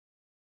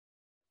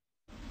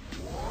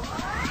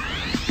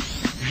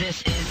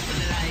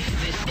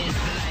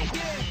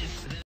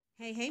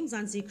Hey,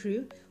 Mzansi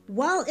crew.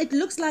 Well, it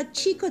looks like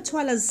Longwe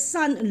Twala's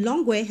son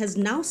Longwe has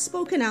now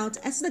spoken out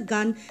as the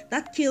gun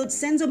that killed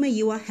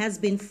Senzo has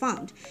been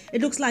found.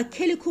 It looks like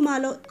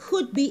Khumalo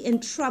could be in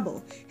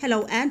trouble.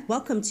 Hello and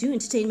welcome to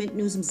Entertainment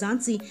News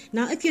Mzansi.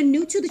 Now, if you're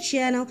new to the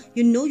channel,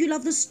 you know you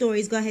love the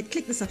stories, go ahead,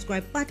 click the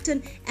subscribe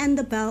button and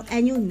the bell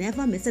and you'll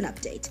never miss an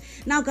update.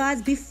 Now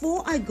guys,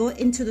 before I go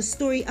into the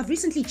story, I've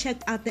recently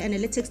checked out the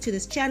analytics to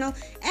this channel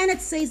and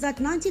it says that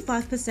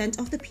 95%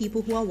 of the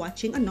people who are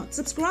watching are not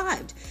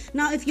subscribed.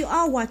 Now, if you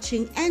are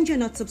watching and you're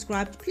not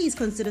subscribed, please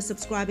consider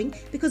subscribing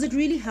because it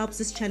really helps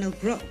this channel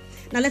grow.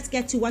 Now let's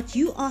get to what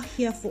you are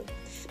here for.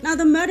 Now,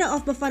 the murder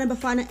of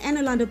Bafana and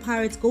Orlando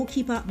Pirates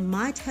goalkeeper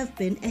might have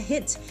been a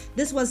hit.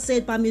 This was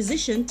said by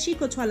musician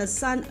Longwe Twala's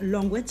son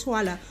Longwe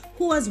Twala,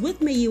 who was with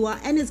Meyiwa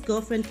and his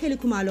girlfriend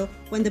Khumalo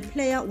when the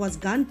player was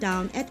gunned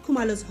down at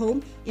Khumalo's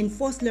home in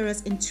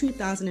Vosloorus in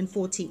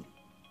 2014.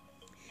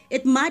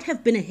 It might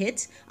have been a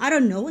hit. I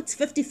don't know. It's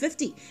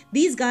 50-50.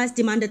 These guys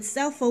demanded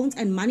cell phones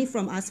and money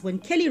from us. When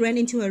Kelly ran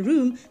into her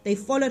room, they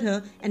followed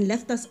her and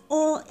left us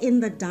all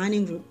in the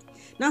dining room.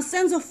 Now,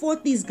 Senzo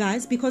fought these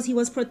guys because he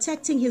was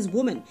protecting his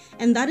woman,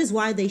 and that is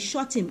why they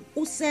shot him.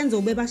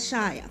 Senzo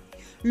bebashaya.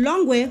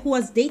 Longwe, who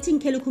was dating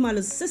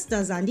Khumalo's sister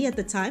Zandi at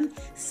the time,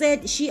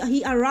 said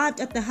he arrived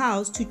at the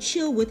house to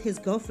chill with his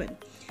girlfriend.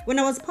 When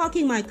I was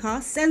parking my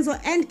car,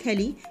 Senzo and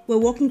Kelly were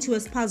walking to a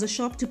spaza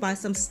shop to buy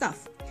some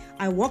stuff.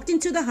 I walked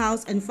into the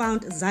house and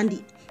found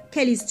Zandi,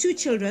 Kelly's two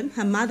children,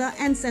 her mother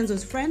and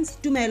Senzo's friends,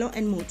 Dumelo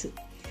and Motu.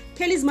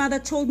 Kelly's mother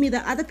told me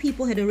that other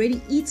people had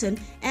already eaten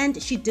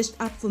and she dished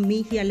up for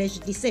me, he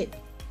allegedly said.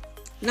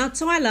 Now,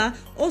 Twala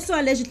also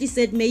allegedly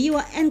said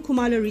Meyiwa and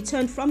Khumalo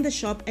returned from the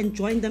shop and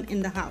joined them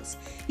in the house.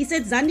 He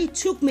said Zandi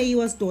took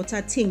Meyiwa's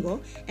daughter,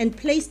 Tingo, and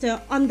placed her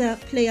on the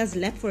player's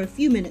lap for a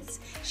few minutes.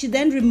 She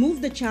then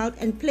removed the child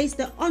and placed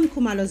her on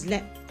Khumalo's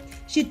lap.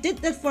 She did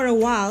that for a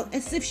while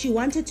as if she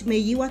wanted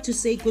Meyiwa to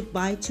say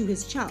goodbye to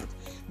his child.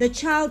 The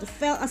child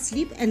fell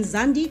asleep and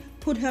Zandi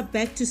put her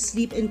back to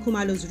sleep in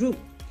Khumalo's room.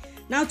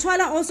 Now,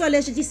 Twala also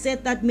allegedly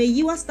said that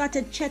Meyiwa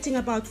started chatting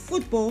about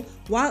football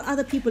while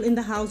other people in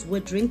the house were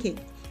drinking.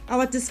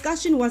 Our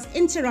discussion was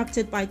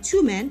interrupted by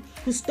two men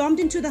who stormed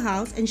into the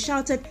house and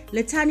shouted,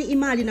 "Letani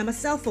imali nama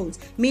cell phones,"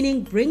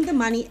 meaning bring the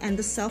money and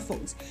the cell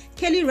phones.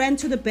 Kelly ran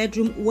to the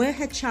bedroom where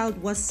her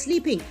child was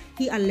sleeping,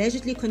 he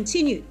allegedly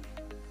continued.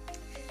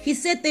 He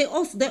said they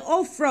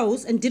all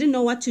froze and didn't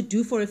know what to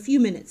do for a few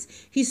minutes.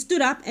 He stood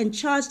up and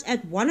charged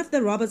at one of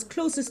the robbers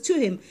closest to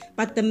him,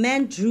 but the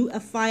man drew a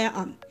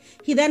firearm.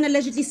 He then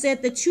allegedly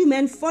said the two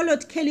men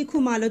followed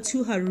Khumalo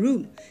to her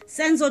room.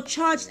 Senzo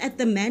charged at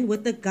the man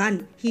with the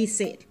gun, he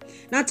said.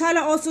 Now,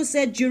 Twala also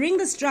said during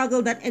the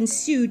struggle that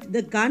ensued,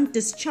 the gun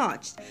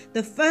discharged.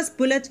 The first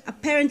bullet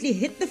apparently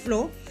hit the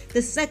floor.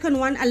 The second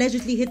one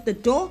allegedly hit the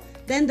door.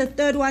 Then the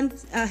third one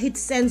hit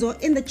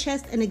Senzo in the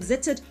chest and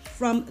exited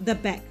from the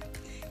back.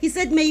 He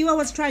said Meyiwa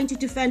was trying to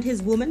defend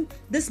his woman.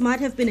 This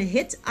might have been a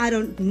hit, I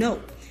don't know.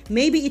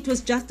 Maybe it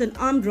was just an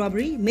armed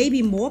robbery.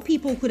 Maybe more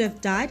people could have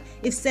died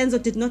if Senzo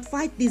did not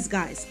fight these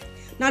guys.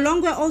 Now,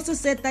 Longwe also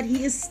said that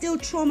he is still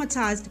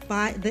traumatized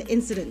by the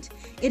incident.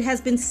 It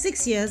has been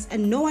 6 years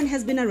and no one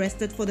has been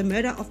arrested for the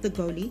murder of the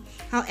goalie.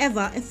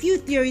 However, a few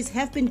theories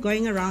have been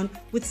going around,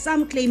 with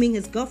some claiming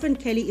his girlfriend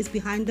Kelly is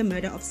behind the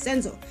murder of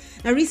Senzo.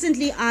 Now,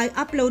 recently I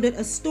uploaded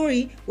a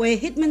story where a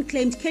hitman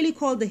claimed Kelly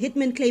called the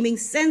hitman claiming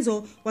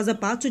Senzo was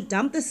about to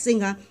dump the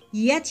singer,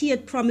 yet he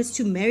had promised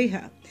to marry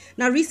her.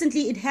 Now,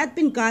 recently it had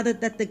been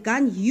gathered that the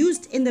gun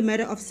used in the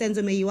murder of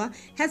Senzo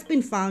has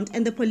been found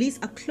and the police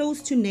are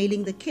close to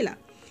nailing the killer.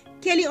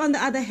 Kelly, on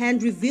the other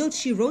hand, revealed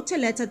she wrote a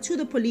letter to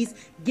the police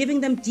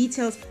giving them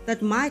details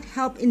that might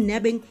help in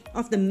nabbing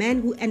of the man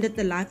who ended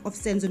the life of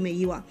Senzo.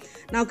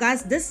 Now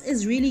guys, this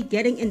is really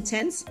getting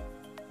intense.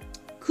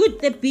 Could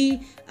there be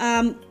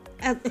a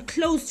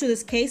close to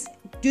this case?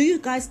 Do you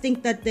guys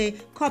think that the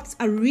cops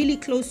are really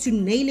close to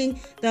nailing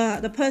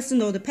the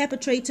person or the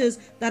perpetrators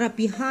that are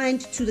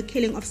behind to the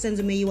killing of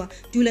Senzo?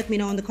 Do let me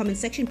know in the comment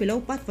section below.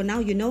 But for now,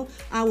 you know,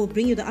 I will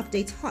bring you the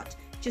updates hot,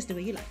 just the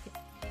way you like it.